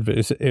what they said, but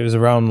it was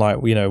around, like,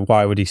 you know,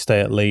 why would he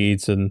stay at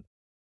Leeds, and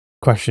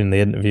questioning the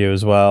interview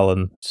as well.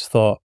 And just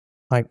thought,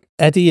 like,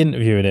 Eddie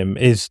interviewing him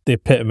is the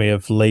epitome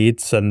of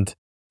Leeds. And,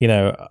 you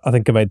know, I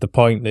think I made the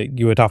point that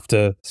you would have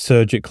to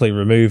surgically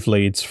remove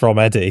Leeds from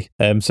Eddie.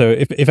 So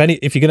if you're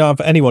going to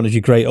have anyone as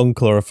your great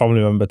uncle or a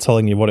family member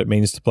telling you what it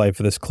means to play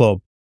for this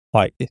club,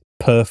 like, it's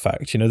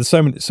perfect. You know, there's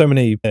so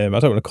many. I don't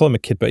want to call him a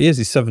kid, but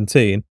he's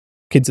 17.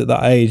 Kids at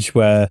that age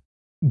where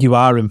you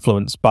are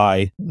influenced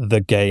by the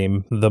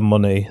game, the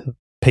money,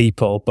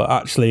 people. But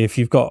actually, if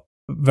you've got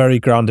very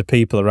grounded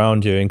people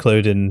around you,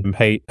 including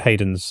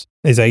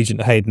his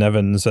agent Hayden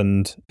Evans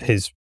and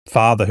his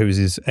father, who's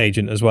his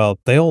agent as well,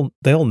 they all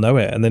know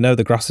it, and they know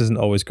the grass isn't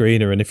always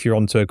greener. And if you're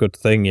onto a good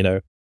thing, you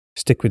know,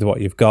 stick with what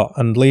you've got.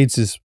 And Leeds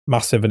is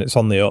massive and it's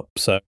on the up,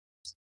 so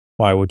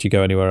why would you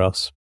go anywhere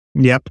else?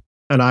 Yep.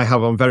 And I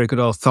have on very good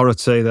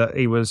authority that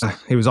he was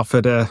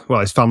offered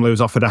his family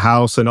was offered a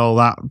house and all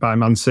that by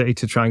Man City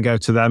to try and go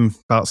to them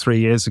about 3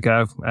 years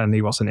ago, and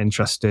he wasn't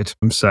interested.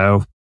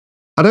 So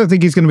I don't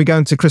think he's going to be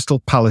going to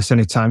Crystal Palace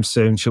anytime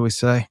soon, shall we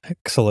say?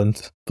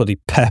 Excellent. Bloody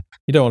Pep.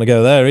 You don't want to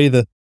go there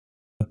either.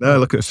 No,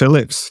 look at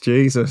Phillips.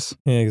 Jesus.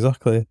 Yeah,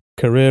 exactly.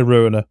 Career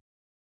ruiner.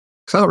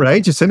 It's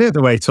outrageous, isn't it,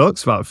 the way he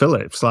talks about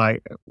Phillips?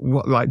 Like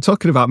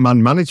talking about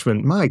man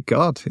management. My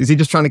God. Is he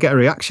just trying to get a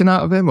reaction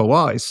out of him or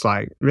what? It's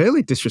like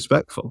really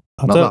disrespectful.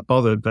 Not that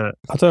bothered, but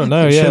I don't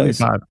know. Yeah,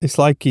 it's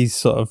like he's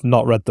sort of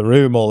not read the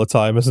room all the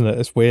time, isn't it?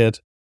 It's weird.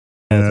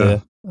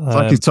 Yeah. It's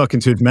like he's talking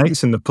to his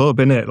mates in the pub,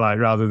 isn't it? Like,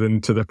 rather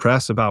than to the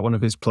press about one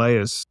of his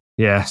players.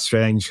 Yeah,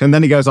 strange. And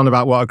then he goes on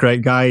about what a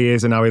great guy he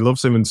is and how he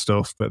loves him and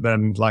stuff, but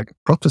then, like,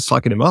 proper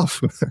slagging him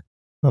off.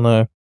 I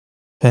know.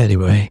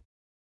 Anyway,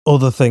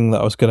 other thing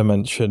that I was going to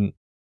mention,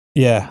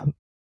 yeah,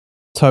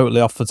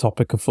 totally off the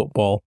topic of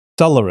football.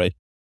 Celery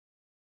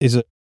is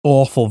an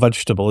awful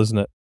vegetable, isn't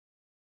it?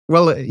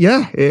 Well,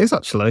 yeah, it is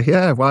actually.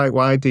 Yeah,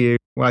 why do you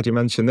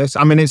mention this?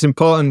 I mean, it's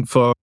important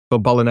for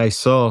bolognese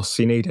sauce.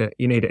 You need it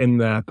in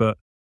there, but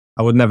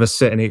I would never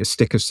sit and eat a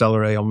stick of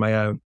celery on my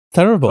own.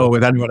 Terrible. Or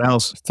with anyone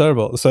else. It's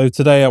terrible. So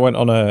today I went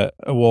on a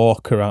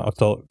walk around, I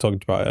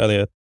talked about it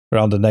earlier,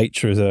 around a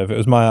nature reserve. It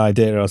was my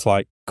idea. I was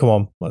like, come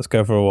on, let's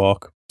go for a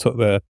walk. Took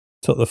the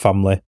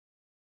family.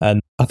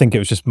 And I think it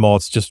was just more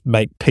to just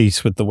make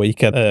peace with the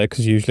weekend,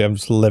 because usually I'm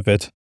just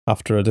livid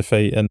after a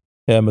defeat. And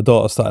yeah, my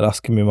daughter started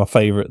asking me my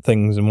favourite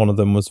things, and one of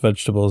them was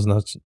vegetables,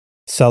 and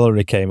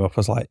celery came up. I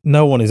was like,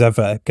 no one is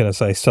ever going to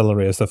say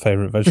celery as their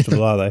favourite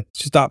vegetable, are they? It's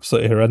just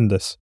absolutely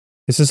horrendous.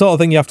 It's the sort of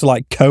thing you have to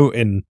like coat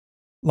in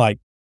like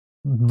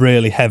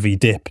really heavy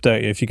dip,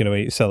 don't you, if you're going to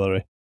eat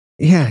celery?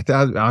 Yeah,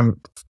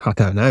 I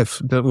don't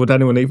know. Would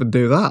anyone even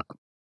do that?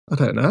 I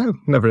don't know.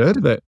 Never heard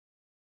of it.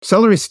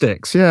 Celery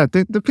sticks, yeah.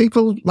 Do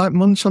people like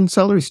munch on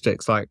celery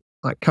sticks, like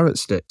carrot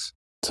sticks?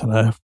 Don't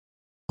know.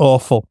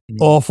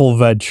 Awful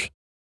veg.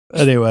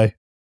 Anyway,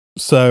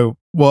 so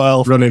what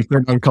else? Running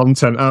through on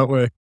content, aren't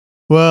we?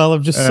 Well,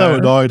 I'm just so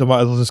annoyed. I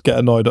might as well just get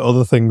annoyed at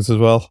other things as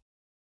well.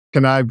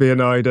 Can I be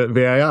annoyed at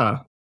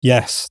VAR?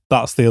 Yes,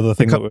 that's the other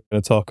thing that we're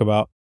going to talk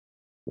about.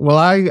 Well,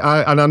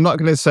 and I'm not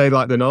going to say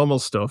like the normal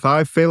stuff.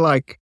 I feel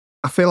like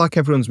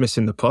everyone's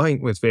missing the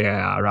point with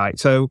VAR, right?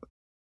 So,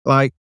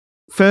 like,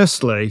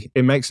 firstly,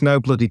 it makes no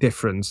bloody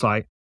difference.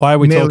 Like, why are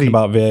we talking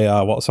about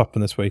VAR? What's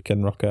happened this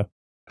weekend, Rocco?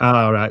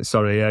 Oh, right.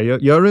 Sorry. Yeah,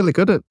 you're really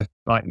good at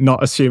like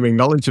not assuming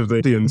knowledge of the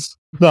audience.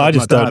 No, I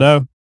just don't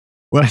know.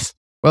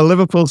 Well,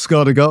 Liverpool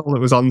scored a goal that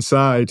was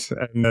onside,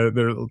 and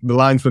the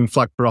linesman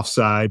flagged for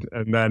offside,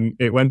 and then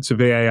it went to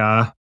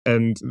VAR,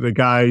 and the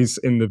guys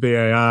in the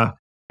VAR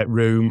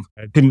room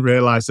didn't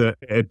realise that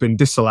it had been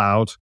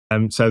disallowed,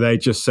 and so they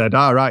just said,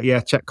 "All right, yeah,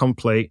 check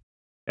complete,"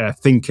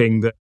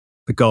 thinking that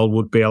the goal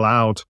would be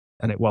allowed,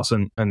 and it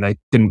wasn't, and they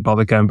didn't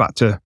bother going back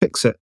to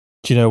fix it.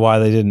 Do you know why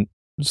they didn't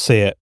see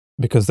it?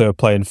 Because they were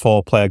playing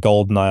 4-player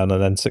GoldenEye on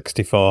an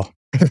N64.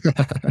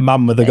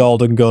 Man with the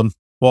golden gun.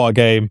 What a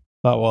game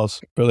that was.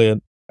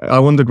 Brilliant. I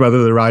wondered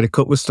whether the Ryder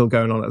Cup was still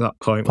going on at that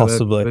point.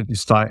 Possibly. They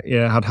just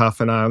had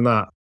half an eye on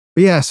that.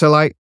 But yeah, so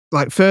like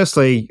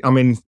firstly, I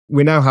mean,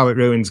 we know how it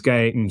ruins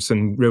games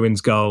and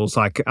ruins goals.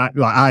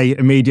 I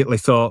immediately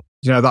thought,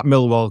 that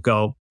Millwall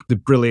goal, the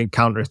brilliant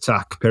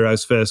counter-attack,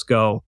 Pirro's first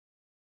goal.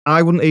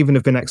 I wouldn't even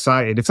have been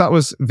excited. If that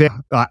was,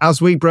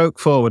 as we broke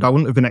forward, I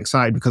wouldn't have been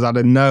excited because I'd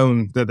have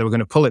known that they were going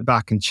to pull it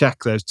back and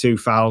check those 2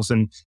 fouls,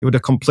 and it would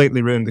have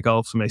completely ruined the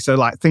goal for me. So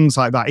like things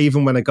like that,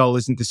 even when a goal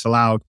isn't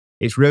disallowed,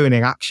 it's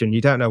ruining action.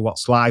 You don't know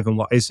what's live and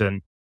what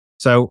isn't.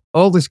 So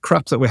all this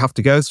crap that we have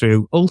to go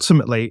through,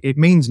 ultimately, it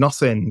means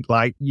nothing.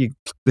 Like the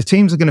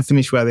teams are going to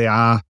finish where they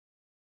are.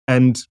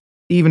 And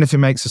even if it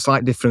makes a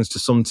slight difference to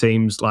some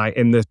teams, like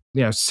in the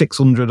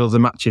 600 other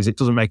matches, it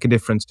doesn't make a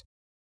difference.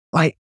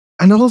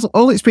 And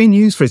all it's being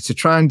used for is to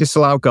try and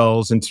disallow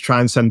goals and to try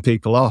and send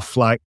people off.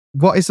 Like,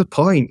 what is the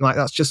point? Like,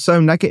 that's just so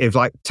negative.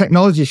 Like,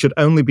 technology should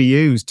only be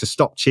used to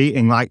stop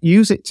cheating. Like,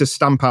 use it to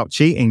stamp out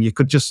cheating. You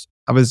could just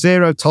have a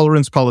zero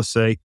tolerance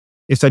policy.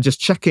 If they're just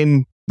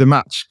checking the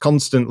match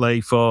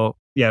constantly for,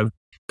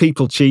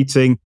 people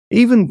cheating,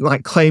 even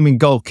like claiming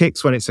goal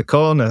kicks when it's a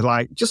corner,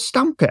 like, just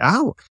stamp it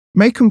out.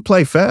 Make them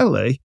play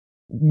fairly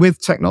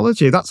with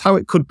technology. That's how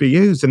it could be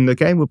used, and the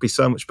game would be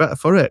so much better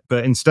for it.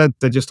 But instead,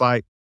 they're just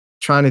like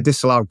trying to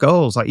disallow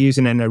goals, like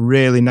using it in a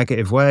really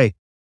negative way.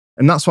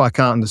 And that's what I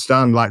can't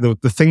understand. Like,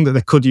 the thing that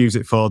they could use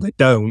it for, they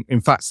don't.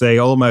 In fact, they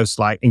almost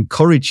like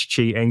encourage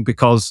cheating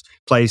because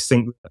players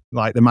think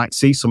like they might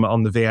see something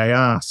on the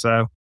VAR.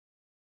 So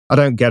I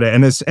don't get it.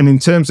 And in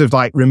terms of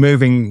like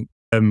removing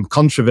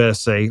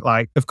controversy,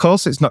 like, of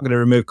course it's not going to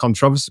remove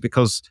controversy,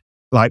 because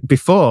like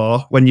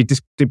before, when you're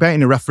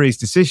debating a referee's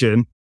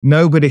decision,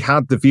 nobody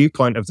had the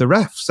viewpoint of the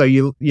ref. So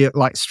you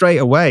like straight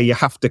away, you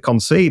have to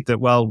concede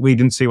that, well, we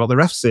didn't see what the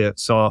ref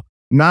saw.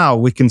 Now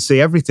we can see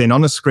everything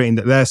on a screen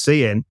that they're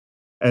seeing.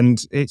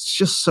 And it's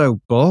just so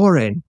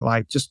boring,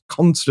 like just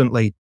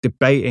constantly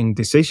debating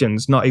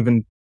decisions, not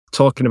even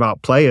talking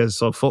about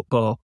players or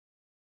football.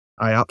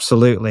 I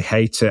absolutely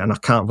hate it, and I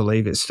can't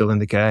believe it's still in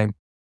the game.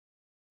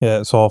 Yeah,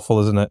 it's awful,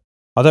 isn't it?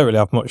 I don't really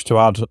have much to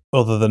add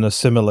other than a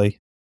simile,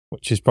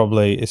 which is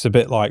probably, it's a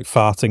bit like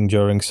farting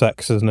during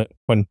sex, isn't it?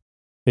 When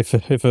if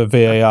a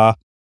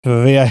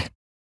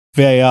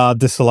VAR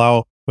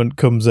disallowment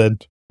comes in,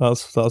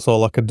 that's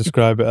all I can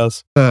describe it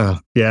as.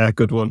 Yeah,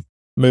 good one.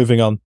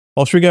 Moving on.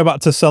 Or should we go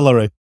back to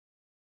Celery?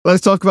 Let's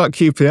talk about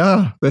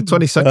QPR. They're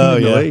 22nd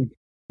in the league.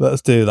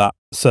 Let's do that.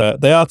 So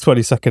they are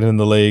 22nd in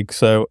the league,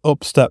 so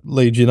up step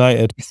Leeds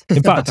United.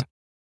 In fact,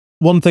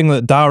 one thing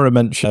that Dara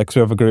mentioned, because we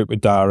have a group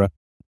with Dara,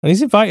 and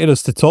he's invited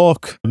us to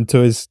talk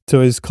to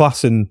his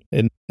class in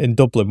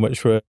Dublin,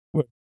 which we're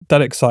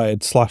dead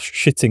excited /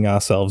 shitting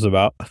ourselves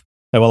about.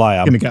 Well, I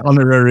am. Going to get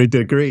honorary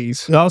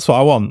degrees. That's what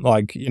I want.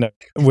 Like,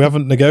 we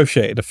haven't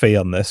negotiated a fee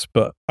on this,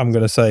 but I'm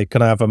going to say,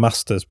 can I have a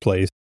master's,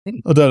 please?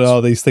 I don't know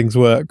how these things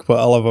work, but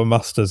I'll have a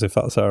master's if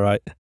that's all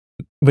right.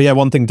 But yeah,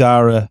 one thing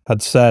Dara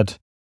had said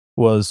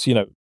was,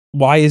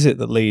 why is it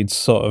that Leeds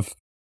sort of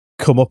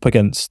come up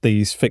against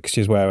these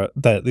fixtures where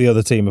the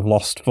other team have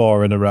lost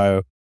 4 in a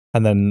row,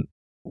 and then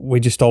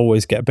we just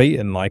always get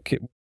beaten? Like,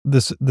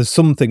 there's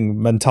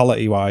something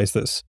mentality-wise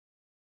that's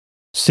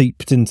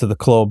seeped into the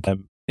club.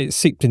 It's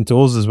seeped into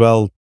us as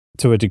well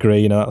to a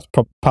degree. That's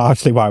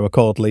partially why we're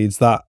called Leeds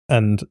that.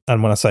 And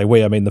when I say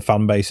we, I mean the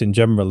fan base in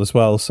general as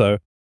well. So,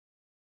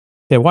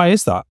 yeah, why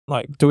is that?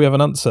 Like, do we have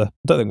an answer? I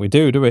don't think we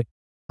do we?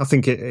 I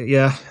think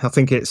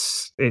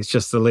it's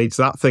just the Leeds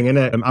that thing,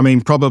 innit? I mean,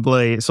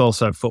 probably it's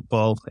also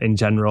football in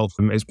general.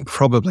 It's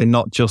probably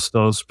not just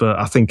us, but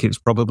I think it's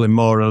probably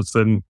more us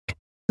than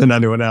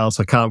anyone else.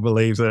 I can't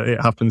believe that it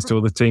happens to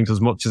other teams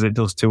as much as it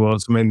does to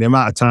us. I mean, the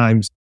amount of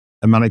times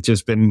a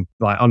manager's been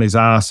like on his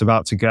arse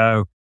about to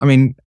go. I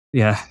mean,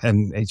 yeah,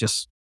 and it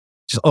just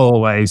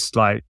always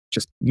like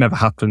just never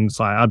happens.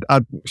 Like, I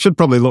should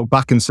probably look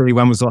back and see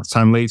when was the last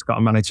time Leeds got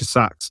a manager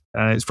sacked.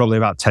 It's probably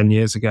about 10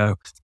 years ago.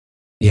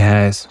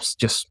 Yeah, it's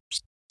just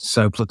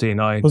so bloody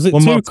annoying. Was it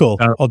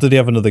Tuchel, or did he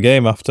have another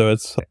game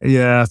afterwards?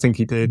 Yeah, I think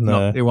he did.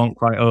 No. It wasn't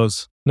quite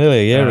us.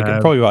 Nearly a year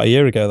ago, probably about a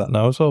year ago that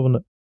now as well,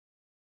 wasn't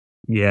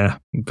it? Yeah,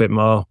 a bit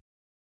more.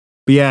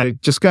 But yeah,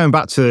 just going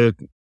back to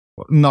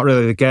not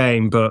really the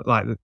game, but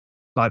like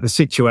the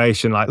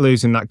situation, like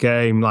losing that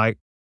game, like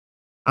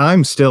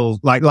I'm still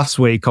like last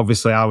week.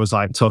 Obviously, I was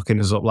like talking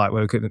us up like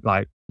we're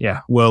like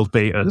world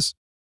beaters,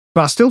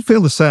 but I still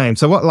feel the same.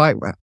 So what like.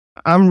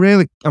 I'm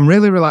really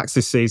relaxed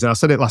this season. I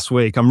said it last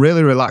week. I'm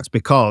really relaxed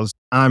because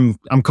I'm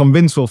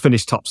convinced we'll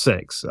finish top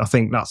 6. I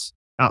think that's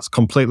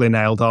completely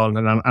nailed on,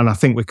 and I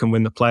think we can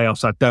win the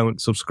playoffs. I don't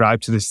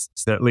subscribe to this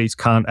that Leeds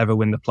can't ever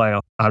win the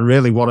playoffs. I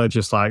really want to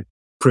just like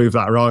prove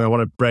that wrong. I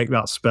want to break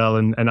that spell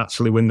and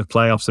actually win the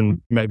playoffs,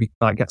 and maybe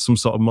like get some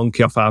sort of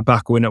monkey off our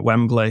back, win at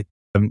Wembley,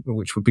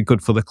 which would be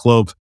good for the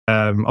club.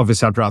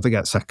 Obviously, I'd rather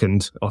get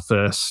second or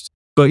first.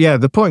 But yeah,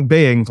 the point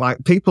being,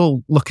 like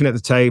people looking at the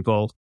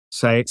table.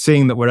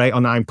 Seeing that we're 8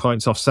 or 9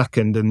 points off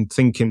second and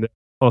thinking that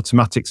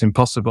automatic's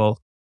impossible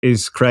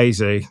is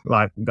crazy.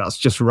 Like, that's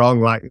just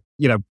wrong. Like,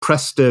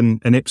 Preston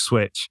and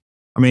Ipswich.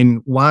 I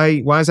mean,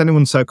 why is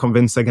anyone so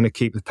convinced they're going to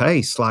keep the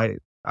pace? Like,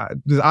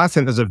 I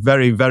think there's a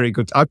very, very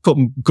good... I put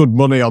good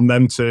money on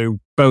them to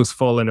both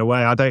falling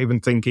away. I don't even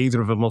think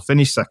either of them will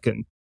finish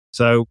second.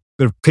 So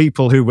the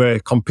people who we're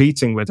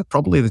competing with are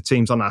probably the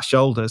teams on our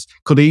shoulders.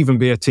 Could even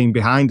be a team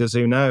behind us,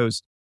 who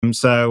knows?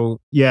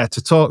 So, yeah,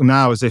 to talk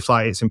now as if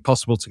like it's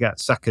impossible to get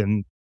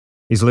second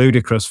is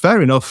ludicrous.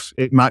 Fair enough,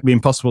 it might be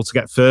impossible to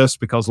get first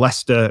because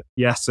Leicester,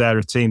 yes, they're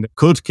a team that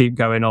could keep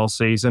going all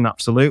season,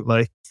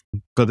 absolutely.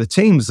 But the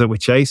teams that we're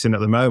chasing at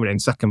the moment in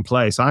second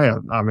place, I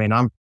mean,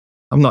 I'm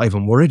not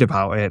even worried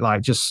about it.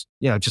 Like, just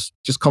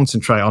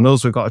concentrate on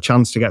us. We've got a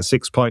chance to get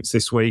 6 points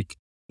this week,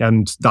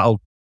 and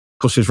that'll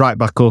push us right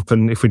back up.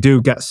 And if we do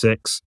get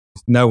 6,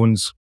 no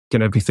one's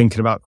going to be thinking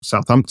about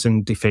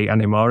Southampton defeat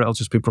anymore. It'll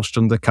just be brushed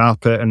under the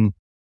carpet, and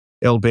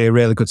it'll be a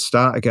really good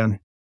start again.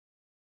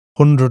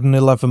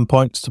 111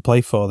 points to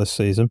play for this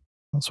season.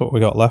 That's what we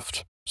got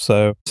left.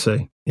 So,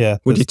 see, yeah.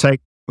 Would you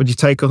take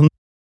 100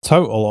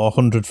 total or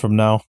 100 from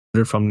now?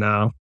 100 from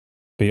now.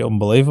 Be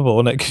unbelievable,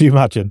 wouldn't it? Can you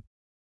imagine?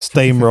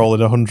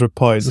 Steamrolling 100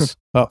 points.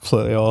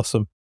 Absolutely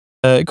awesome.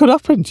 It could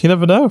happen. You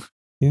never know.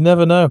 You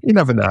never know.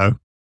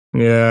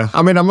 Yeah,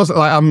 I mean,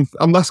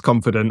 I'm less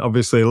confident,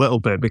 obviously, a little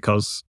bit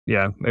because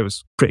it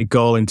was pretty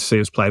galling to see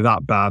us play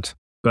that bad.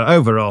 But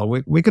overall,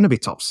 we're going to be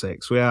top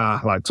 6. We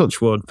are, like,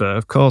 touch wood, but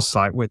of course,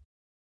 like we're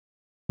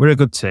a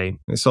good team.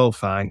 It's all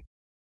fine.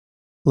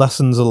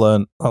 Lessons are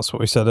learnt. That's what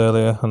we said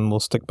earlier, and we'll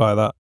stick by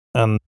that.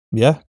 And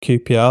yeah,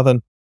 QPR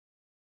then.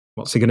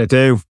 What's he going to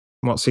do?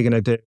 Who's he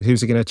going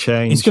to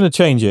change? He's going to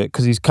change it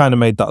because he's kind of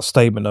made that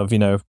statement of,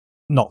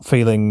 not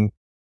feeling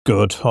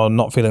good or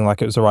not feeling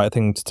like it was the right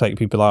thing to take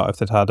people out if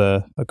they'd had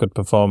a good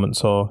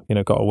performance or,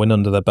 got a win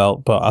under their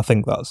belt. But I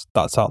think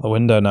that's out the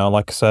window now.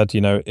 Like I said,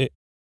 it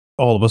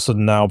all of a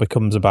sudden now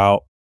becomes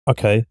about,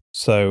 okay,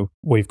 so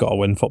we've got to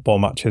win football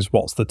matches.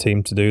 What's the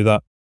team to do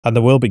that? And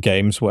there will be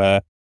games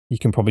where you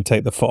can probably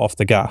take the foot off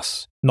the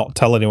gas, not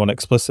tell anyone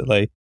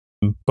explicitly,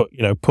 but,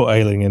 put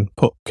Ayling in,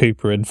 put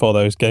Cooper in for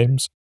those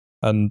games.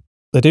 And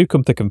they do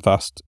come thick and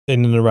fast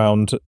in and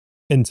around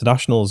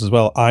internationals as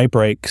well. Eye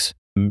breaks,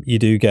 you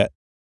do get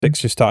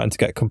fixtures starting to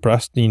get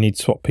compressed and you need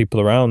to swap people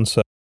around.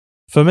 So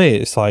for me,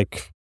 it's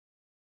like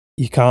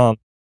you can't.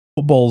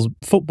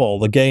 Football,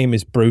 the game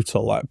is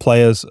brutal. Like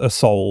players are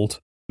sold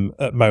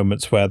at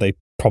moments where they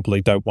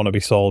probably don't want to be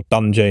sold.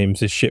 Dan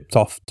James is shipped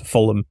off to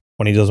Fulham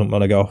when he doesn't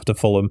want to go off to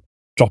Fulham.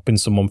 Dropping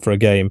someone for a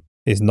game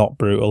is not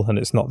brutal and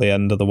it's not the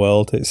end of the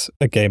world. It's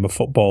a game of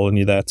football and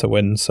you're there to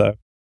win. So,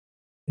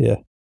 yeah.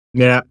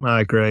 Yeah,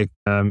 I agree.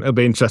 It'll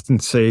be interesting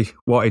to see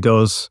what he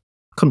does.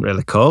 Couldn't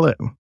really call it.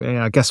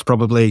 Yeah, I guess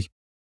probably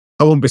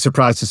I wouldn't be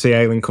surprised to see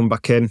Ayling come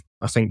back in.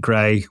 I think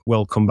Gray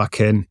will come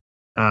back in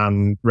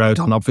and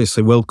Rodon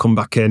obviously will come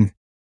back in.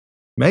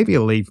 Maybe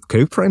he'll leave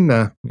Cooper in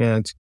there,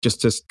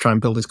 just to try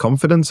and build his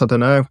confidence. I don't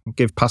know.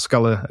 Give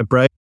Pascal a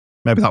break.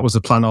 Maybe that was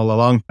the plan all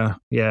along.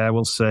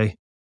 We'll see.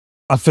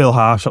 I feel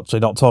harsh actually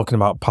not talking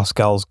about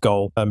Pascal's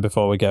goal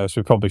before we go, so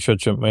we probably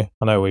should, shouldn't we?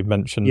 I know we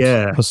mentioned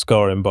the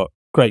scoring, but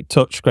great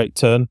touch, great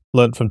turn.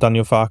 Learned from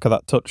Daniel Farke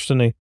that touch,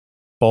 didn't he?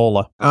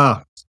 Baller.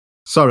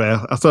 Sorry,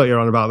 I thought you were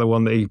on about the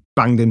one that he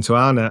banged into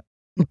our net.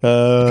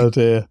 Oh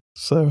dear,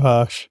 so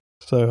harsh.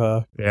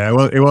 Yeah,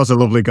 well, it was a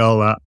lovely goal,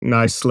 that.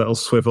 Nice little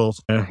swivel.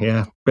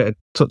 Bit of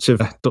touch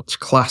of Dutch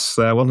class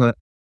there, wasn't it?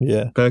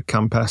 Yeah.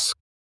 Bergkamp-esque.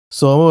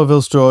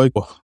 Sommervilstroy.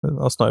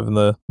 That's not even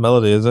the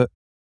melody, is it?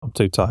 I'm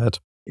too tired.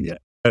 Yeah.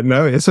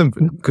 No, it isn't.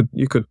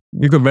 You could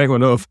make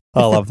one up.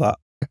 I'll have that.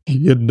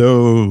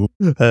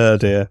 Oh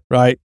dear.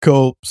 Right,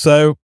 cool.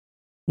 So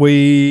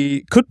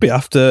we could be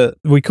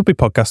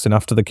podcasting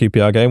after the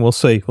QPR game. We'll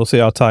see. We'll see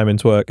our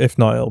timings work. If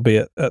not, it'll be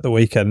at the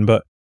weekend.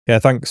 But yeah,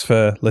 thanks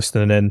for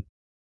listening in.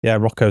 Yeah,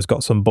 Rocco's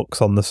got some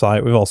books on the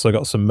site. We've also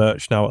got some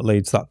merch now at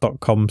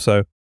leadsthat.com.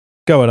 So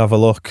go and have a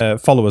look.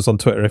 Follow us on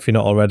Twitter if you're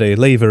not already.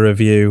 Leave a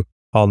review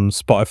on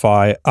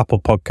Spotify, Apple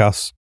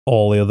Podcasts,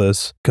 all the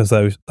others, because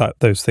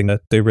those things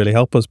do really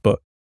help us. But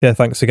yeah,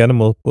 thanks again, and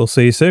we'll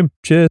see you soon.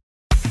 Cheers.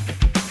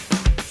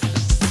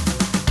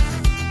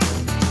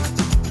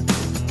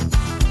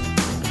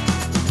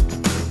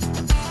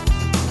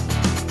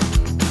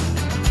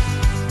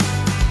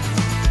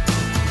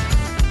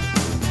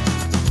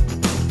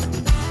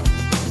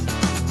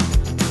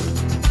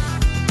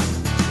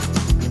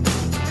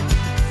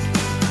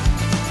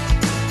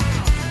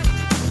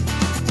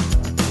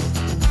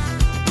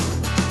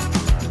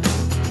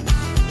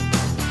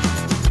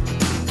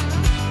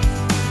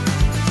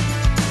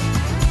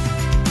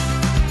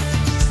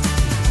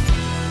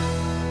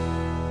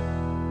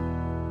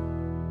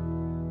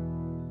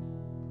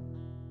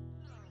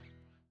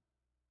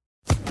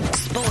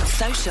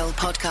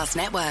 Podcast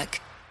Network.